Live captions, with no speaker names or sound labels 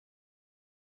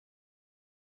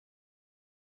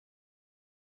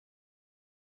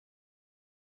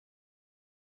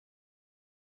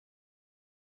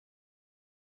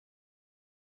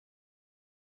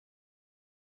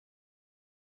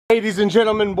Ladies and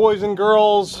gentlemen, boys and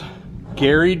girls,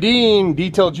 Garry Dean,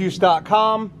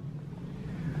 DetailJuice.com.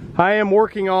 I am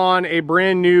working on a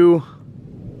brand new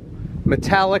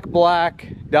metallic black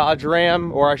Dodge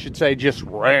Ram, or I should say just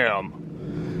Ram.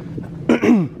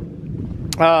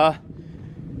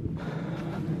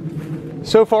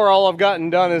 So far all I've gotten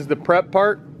done is the prep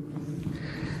part.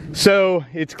 So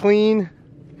it's clean,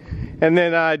 and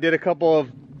then I did a couple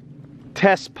of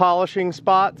test polishing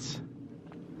spots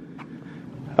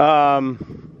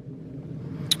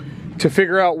to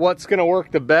figure out what's going to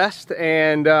work the best,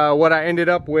 and what I ended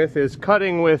up with is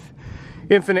cutting with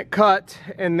Infinite Cut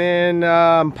and then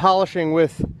polishing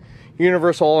with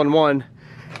Universal All-in-One.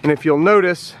 And if you'll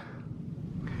notice,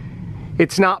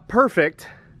 it's not perfect,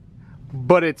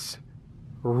 but it's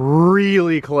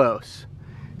really close.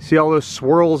 See all those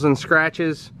swirls and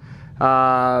scratches?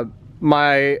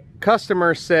 My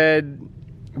customer said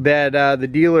that the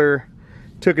dealer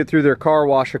took it through their car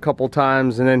wash a couple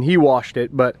times and then he washed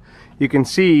it, but you can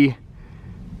see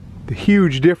the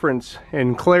huge difference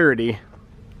in clarity,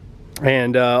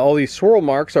 and all these swirl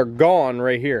marks are gone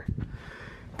right here.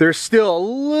 There's still a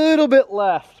little bit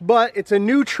left, but it's a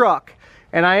new truck,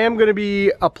 and I am going to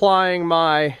be applying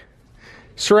my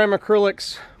Ceramic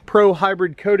Acrylics Pro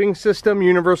Hybrid Coating System,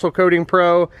 Universal Coating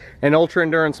Pro and Ultra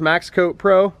Endurance Max Coat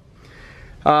Pro.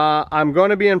 I'm going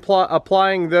to be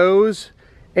applying those,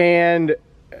 and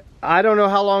I don't know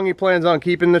how long he plans on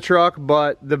keeping the truck,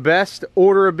 but the best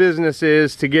order of business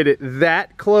is to get it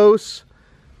that close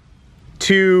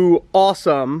to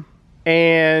awesome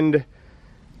and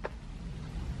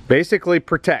basically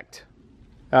protect,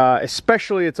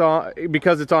 especially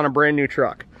because it's on a brand new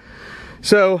truck.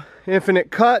 So Infinite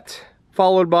Cut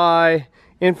followed by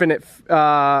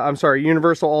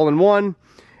Universal All-in-One,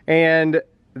 and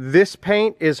this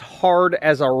paint is hard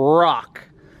as a rock.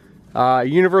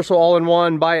 Universal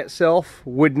All-in-One by itself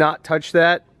would not touch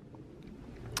that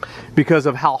because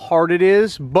of how hard it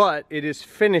is, but it is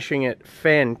finishing it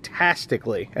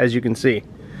fantastically, as you can see.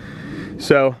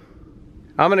 So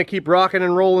I'm going to keep rocking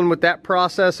and rolling with that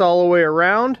process all the way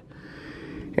around,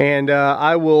 and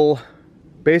I will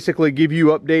basically give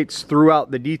you updates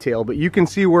throughout the detail, but you can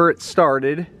see where it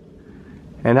started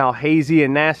and how hazy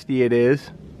and nasty it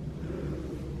is,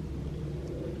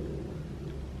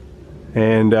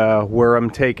 and where I'm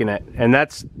taking it, and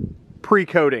that's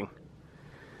pre-coating.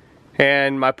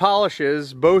 And my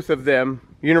polishes, both of them,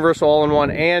 Universal All-in-One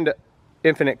and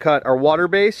Infinite Cut, are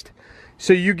water-based,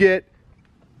 so you get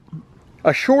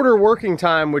a shorter working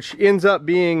time, which ends up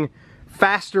being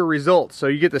faster results. So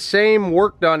you get the same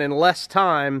work done in less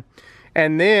time,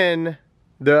 and then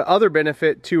the other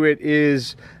benefit to it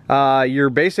is you're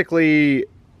basically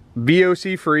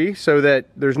VOC free, so that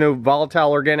there's no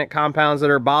volatile organic compounds that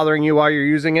are bothering you while you're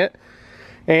using it,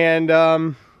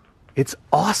 and it's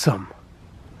awesome.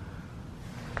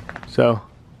 So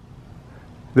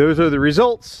those are the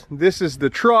results. This is the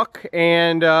truck,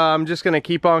 and I'm just gonna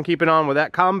keep on keeping on with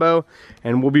that combo,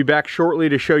 and we'll be back shortly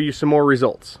to show you some more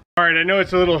results. All right, I know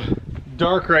it's a little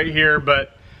dark right here,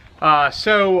 but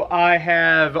so I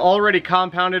have already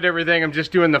compounded everything. I'm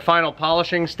just doing the final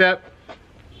polishing step.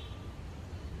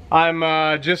 I'm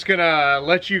just gonna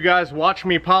let you guys watch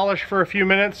me polish for a few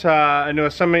minutes. I know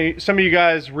some of you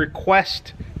guys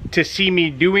request to see me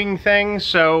doing things,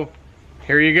 so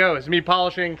here you go. It's me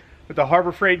polishing with the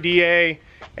Harbor Freight DA,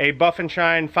 a Buff and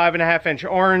Shine 5.5-inch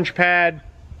orange pad,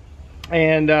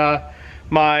 and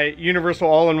my Universal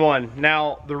All-in-One.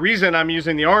 Now, the reason I'm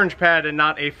using the orange pad and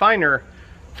not a finer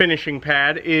finishing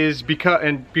pad is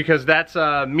because that's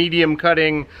a medium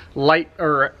cutting, light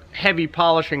or heavy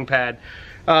polishing pad.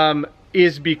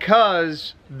 Is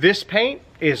because this paint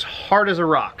is hard as a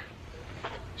rock,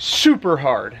 super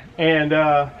hard, and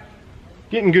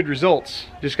getting good results.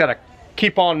 Just gotta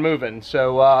keep on moving.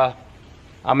 So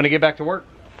I'm gonna get back to work.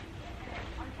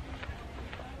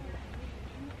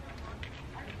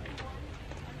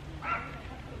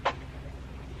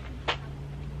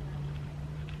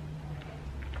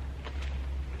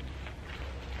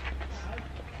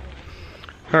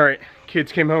 All right,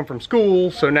 kids came home from school,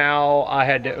 so now I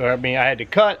had to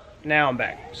cut. Now I'm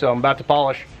back. So I'm about to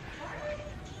polish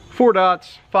 4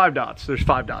 dots, 5 dots. There's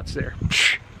 5 dots there.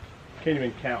 Can't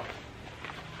even count.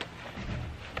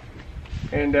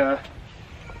 And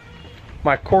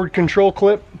my cord control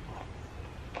clip.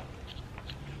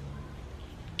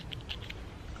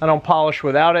 I don't polish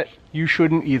without it. You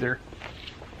shouldn't either.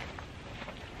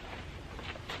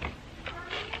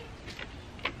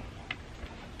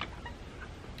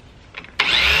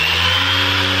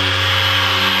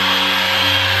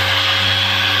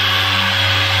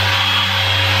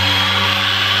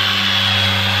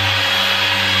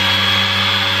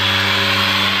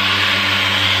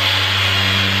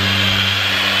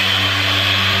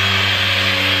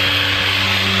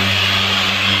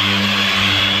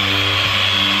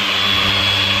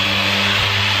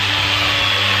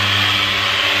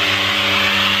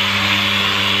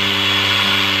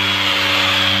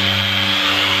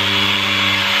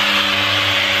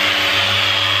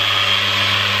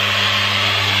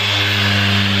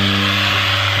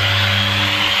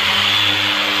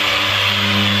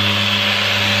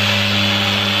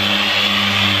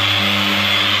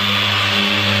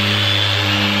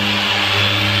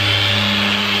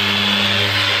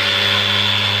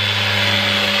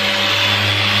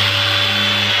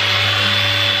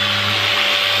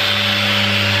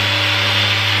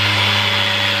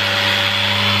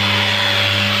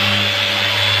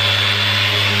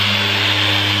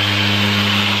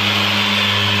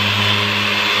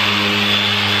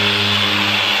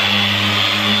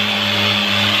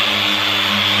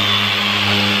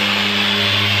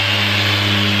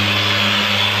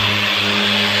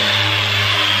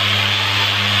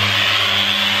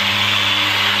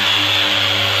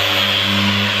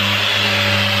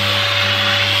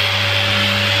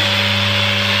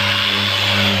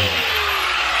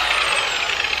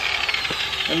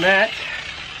 And that,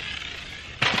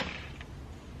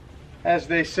 as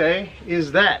they say,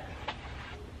 is that.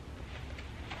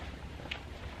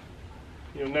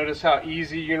 You'll notice how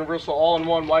easy Universal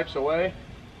All-in-One wipes away.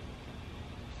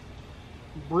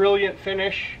 Brilliant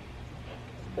finish,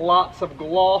 lots of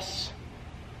gloss.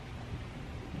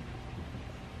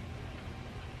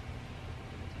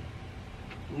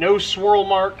 No swirl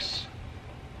marks.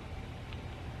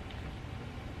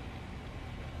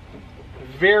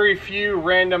 Very few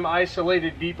random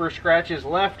isolated deeper scratches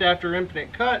left after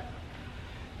infinite cut.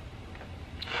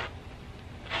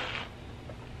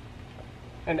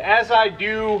 And as I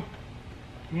do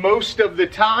most of the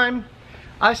time,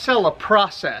 I sell a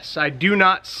process. I do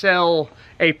not sell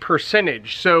a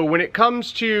percentage. So when it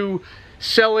comes to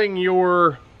selling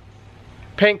your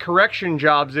paint correction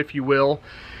jobs, if you will,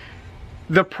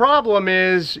 the problem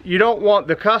is you don't want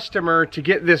the customer to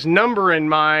get this number in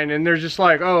mind and they're just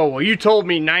like, oh, well, you told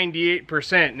me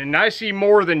 98% and I see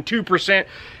more than 2%.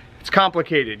 It's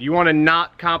complicated. You want to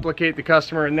not complicate the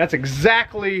customer, and that's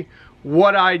exactly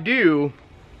what I do.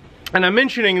 And I'm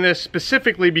mentioning this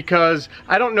specifically because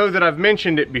I don't know that I've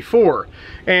mentioned it before.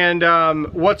 And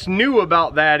what's new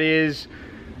about that is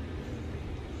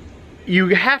you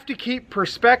have to keep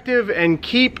perspective and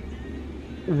keep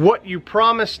what you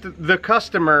promised the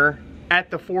customer at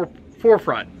the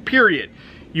forefront, period.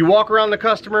 You walk around the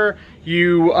customer,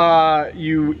 you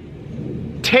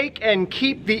take and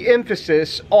keep the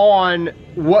emphasis on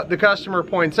what the customer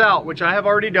points out, which I have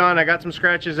already done. I got some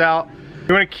scratches out.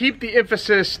 You want to keep the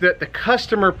emphasis that the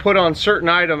customer put on certain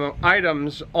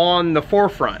items on the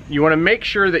forefront. You want to make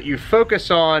sure that you focus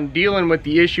on dealing with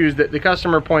the issues that the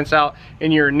customer points out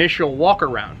in your initial walk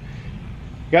around.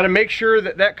 You got to make sure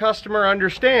that that customer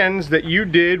understands that you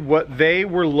did what they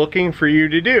were looking for you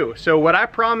to do. So what I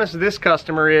promised this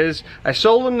customer is I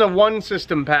sold them the one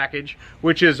system package,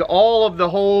 which is all of the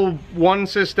whole one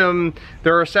system.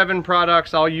 There are 7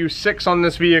 products. I'll use 6 on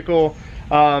this vehicle.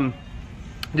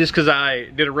 Just because I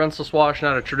did a rinseless wash,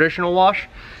 not a traditional wash.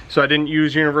 So I didn't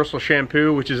use Universal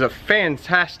shampoo, which is a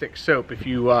fantastic soap if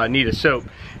you need a soap.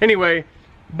 Anyway,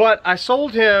 but I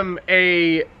sold him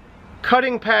a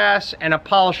cutting pass and a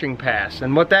polishing pass.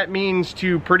 And what that means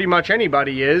to pretty much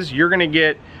anybody is you're gonna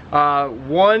get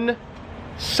 1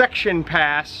 section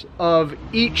pass of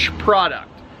each product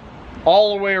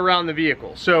all the way around the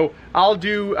vehicle. So I'll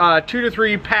do 2 to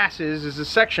 3 passes as a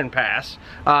section pass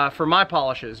for my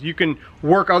polishes. You can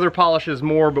work other polishes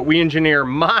more, but we engineer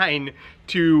mine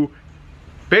to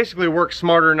basically work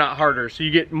smarter, not harder. So you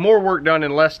get more work done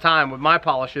in less time with my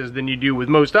polishes than you do with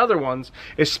most other ones,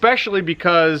 especially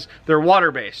because they're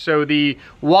water-based. So the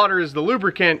water is the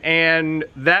lubricant, and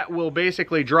that will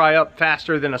basically dry up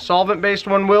faster than a solvent-based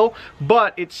one will,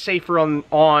 but it's safer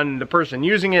on the person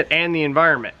using it and the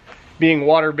environment, being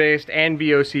water-based and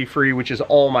VOC-free, which is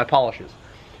all my polishes.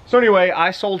 So anyway,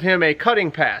 I sold him a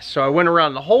cutting pass. So I went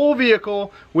around the whole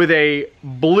vehicle with a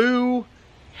blue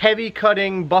heavy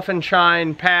cutting buff and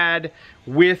shine pad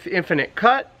with infinite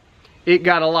cut. It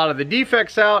got a lot of the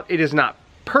defects out. It is not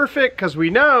perfect because we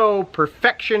know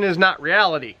perfection is not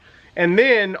reality. And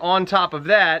then on top of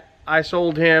that, I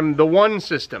sold him the one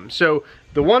system. So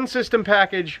the one system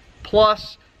package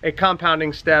plus a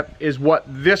compounding step is what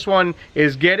this one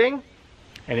is getting,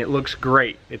 and it looks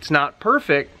great. It's not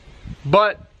perfect,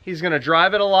 but he's gonna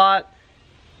drive it a lot.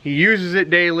 He uses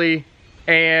it daily,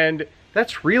 and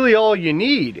that's really all you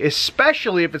need,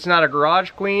 especially if it's not a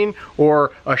garage queen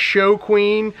or a show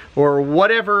queen or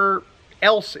whatever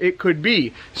else it could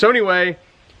be. So anyway,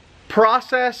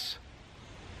 process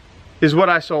is what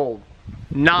I sold,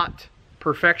 not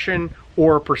perfection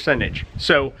or percentage.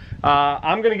 So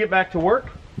I'm gonna get back to work,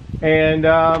 and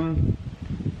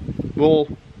we'll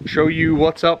show you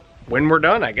what's up when we're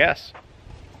done, I guess.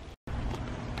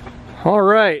 All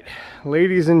right,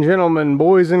 ladies and gentlemen,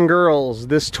 boys and girls,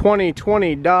 this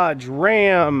 2020 Dodge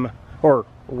Ram, or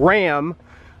Ram,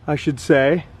 I should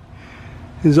say,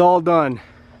 is all done.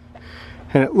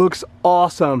 And it looks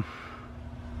awesome.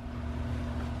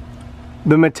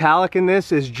 The metallic in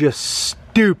this is just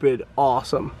stupid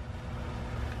awesome.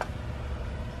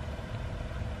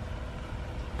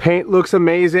 Paint looks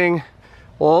amazing.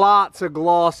 Lots of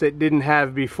gloss it didn't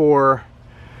have before.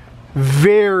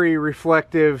 Very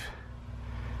reflective.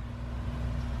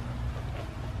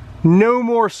 No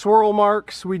more swirl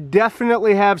marks. We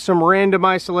definitely have some random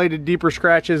isolated deeper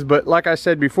scratches, but like I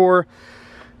said before,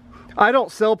 I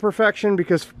don't sell perfection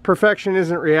because perfection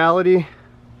isn't reality,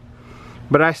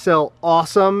 but I sell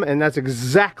awesome, and that's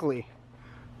exactly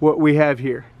what we have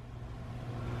here.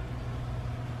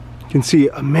 You can see,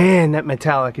 man, that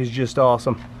metallic is just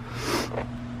awesome.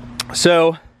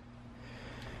 So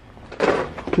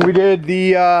We did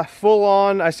the full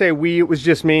on, I say we, it was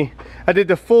just me. I did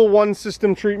the full one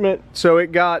system treatment. So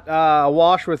it got a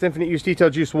wash with Infinite Use Detail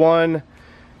Juice 1.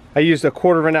 I used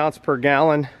 1/4 ounce per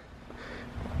gallon.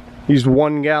 Used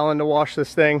 1 gallon to wash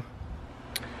this thing.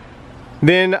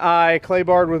 Then I clay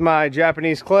barred with my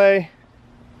Japanese clay.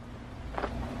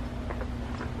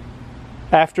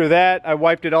 After that, I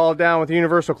wiped it all down with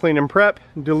Universal Clean and Prep.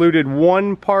 Diluted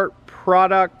 1 part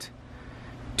product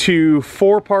to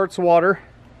 4 parts water.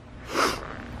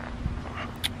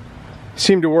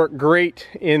 Seemed to work great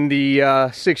in the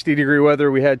 60-degree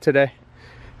weather we had today.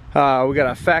 We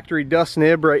got a factory dust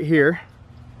nib right here.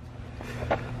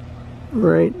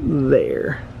 Right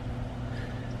there.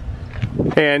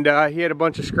 And he had a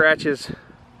bunch of scratches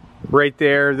right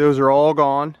there. Those are all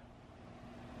gone.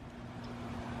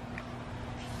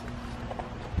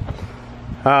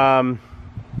 I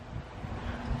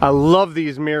love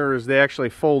these mirrors. They actually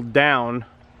fold down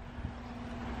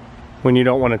when you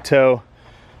don't want to tow.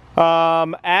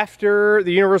 After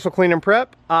the Universal Clean and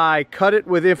Prep, I cut it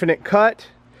with Infinite Cut.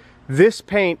 This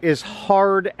paint is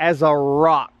hard as a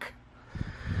rock.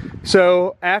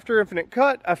 So after Infinite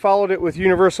Cut, I followed it with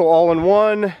Universal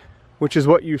All-in-One, which is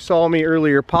what you saw me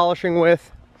earlier polishing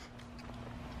with.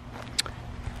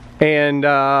 And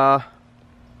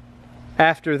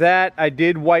after that, I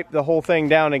did wipe the whole thing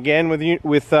down again with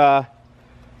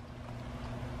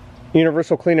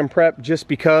Universal Clean and Prep, just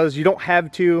because you don't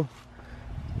have to.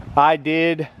 I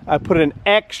put an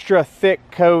extra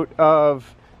thick coat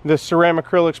of the Ceramic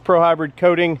Acrylics Pro Hybrid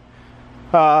coating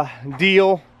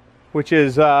deal, which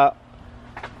is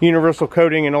Universal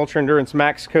Coating and Ultra Endurance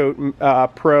Max Coat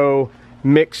Pro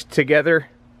mixed together.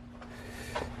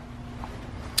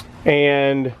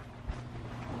 And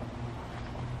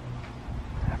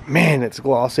man, it's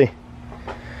glossy.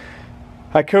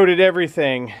 I coated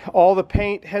everything. All the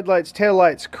paint, headlights,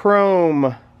 taillights,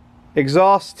 chrome,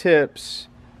 exhaust tips,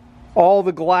 all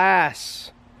the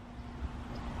glass.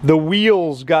 The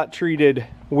wheels got treated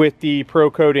with the Pro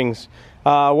coatings.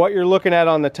 What you're looking at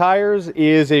on the tires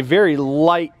is a very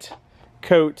light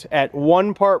coat at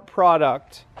 1 part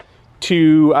product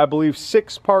to, I believe,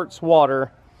 6 parts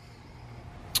water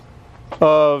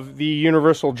of the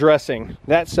Universal dressing.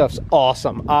 That stuff's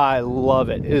awesome. I love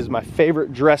it. It is my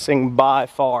favorite dressing by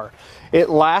far. It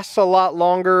lasts a lot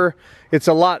longer. It's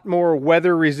a lot more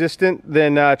weather resistant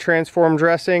than Transform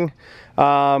dressing,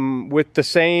 with the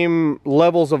same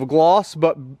levels of gloss,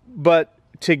 but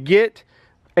to get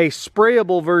a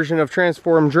sprayable version of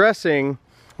Transform dressing,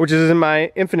 which is in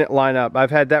my Infinite lineup,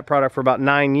 I've had that product for about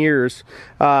 9 years,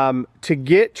 to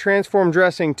get Transform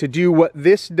dressing to do what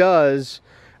this does,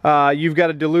 you've got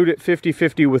to dilute it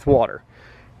 50-50 with water.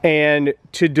 And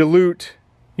to dilute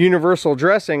Universal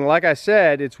dressing, like I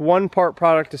said, it's 1 part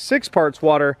product to 6 parts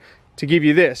water to give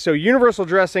you this. So Universal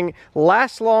dressing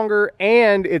lasts longer,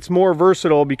 and it's more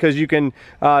versatile because you can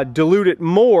dilute it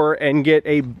more and get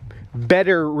a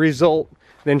better result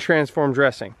than Transform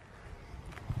dressing.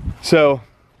 So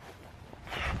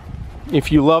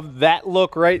if you love that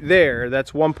look right there,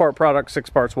 that's 1 part product, 6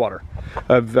 parts water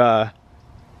of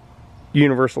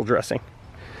Universal dressing.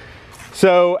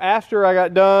 So after I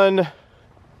got done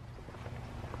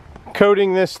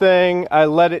coating this thing, I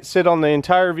let it sit on the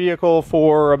entire vehicle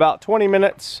for about 20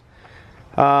 minutes.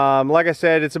 Like I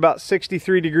said, it's about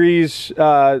 63 degrees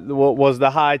was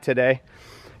the high today.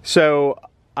 So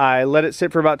I let it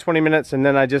sit for about 20 minutes, and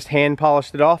then I just hand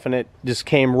polished it off, and it just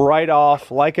came right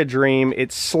off like a dream.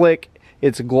 It's slick,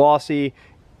 it's glossy,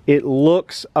 it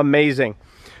looks amazing.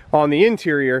 On the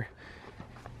interior,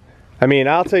 I mean,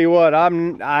 I'll tell you what,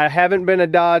 I haven't been a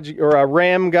Dodge or a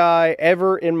Ram guy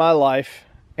ever in my life,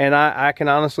 and I can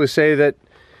honestly say that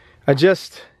I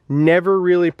just never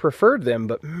really preferred them,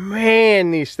 but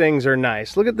man, these things are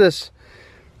nice. Look at this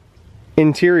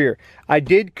interior. I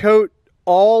did coat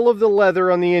all of the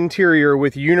leather on the interior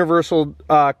with Universal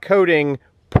Coating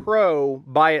Pro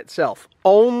by itself.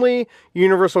 Only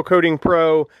Universal Coating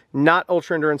Pro, not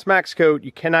Ultra Endurance Max Coat.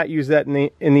 You cannot use that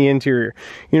in the interior.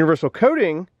 Universal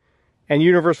Coating and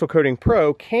Universal Coating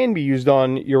Pro can be used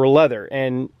on your leather,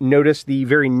 and notice the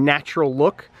very natural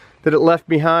look that it left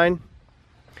behind.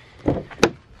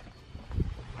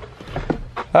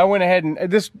 I went ahead and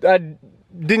I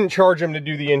didn't charge him to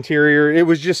do the interior. It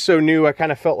was just so new, I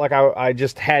kind of felt like I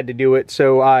just had to do it.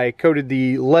 So I coated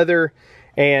the leather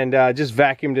and just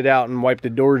vacuumed it out and wiped the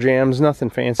door jambs. Nothing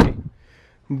fancy,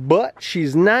 but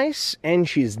she's nice and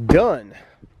she's done.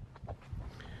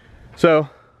 So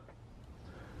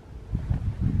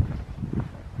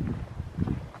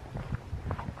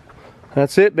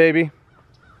that's it, baby.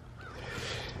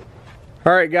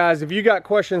 All right, guys, if you got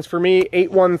questions for me,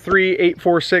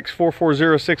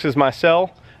 813-846-4406 is my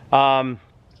cell. I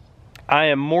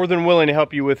am more than willing to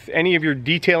help you with any of your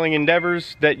detailing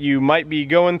endeavors that you might be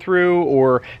going through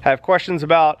or have questions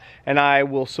about, and I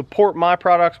will support my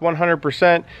products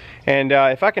 100%. And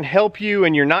if I can help you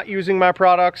and you're not using my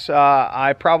products,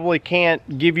 I probably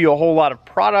can't give you a whole lot of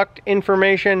product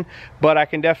information, but I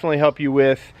can definitely help you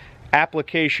with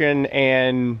application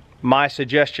and my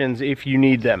suggestions if you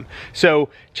need them. So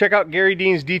check out Garry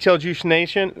Dean's Detail Juice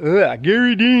Nation.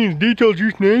 Garry Dean's Detail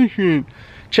Juice Nation.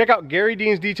 Check out Garry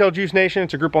Dean's Detail Juice Nation.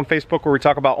 It's a group on Facebook where we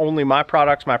talk about only my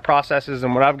products, my processes,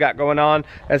 and what I've got going on.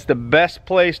 That's the best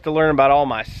place to learn about all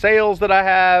my sales that I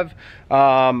have,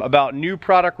 about new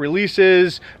product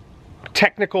releases,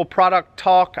 technical product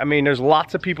talk. I mean, there's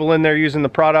lots of people in there using the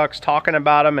products, talking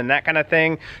about them and that kind of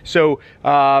thing. So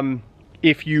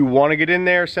if you want to get in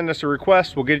there, send us a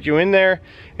request. We'll get you in there.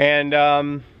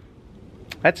 And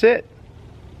that's it.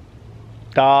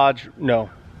 Dodge, no,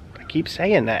 I keep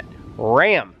saying that.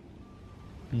 Ram,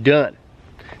 done.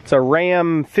 It's a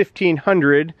Ram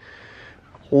 1500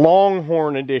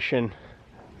 Longhorn edition.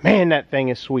 Man, that thing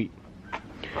is sweet.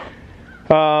 Do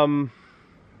I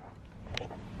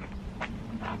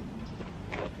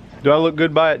look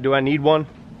good by it? Do I need one?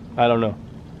 I don't know.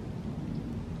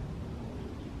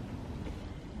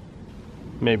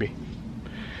 Maybe.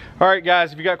 All right,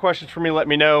 guys, if you got questions for me, let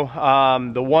me know.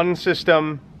 The one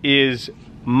system is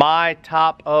my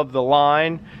top of the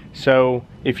line. So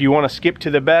if you want to skip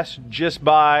to the best, just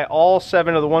buy all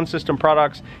 7 of the one system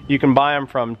products. You can buy them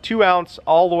from 2 ounce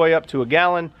all the way up to a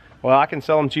gallon. Well, I can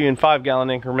sell them to you in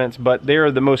 5-gallon increments, but they're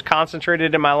the most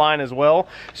concentrated in my line as well.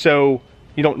 So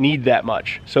you don't need that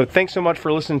much. So thanks so much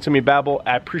for listening to me babble.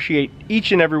 I appreciate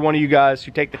each and every one of you guys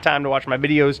who take the time to watch my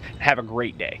videos. Have a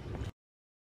great day.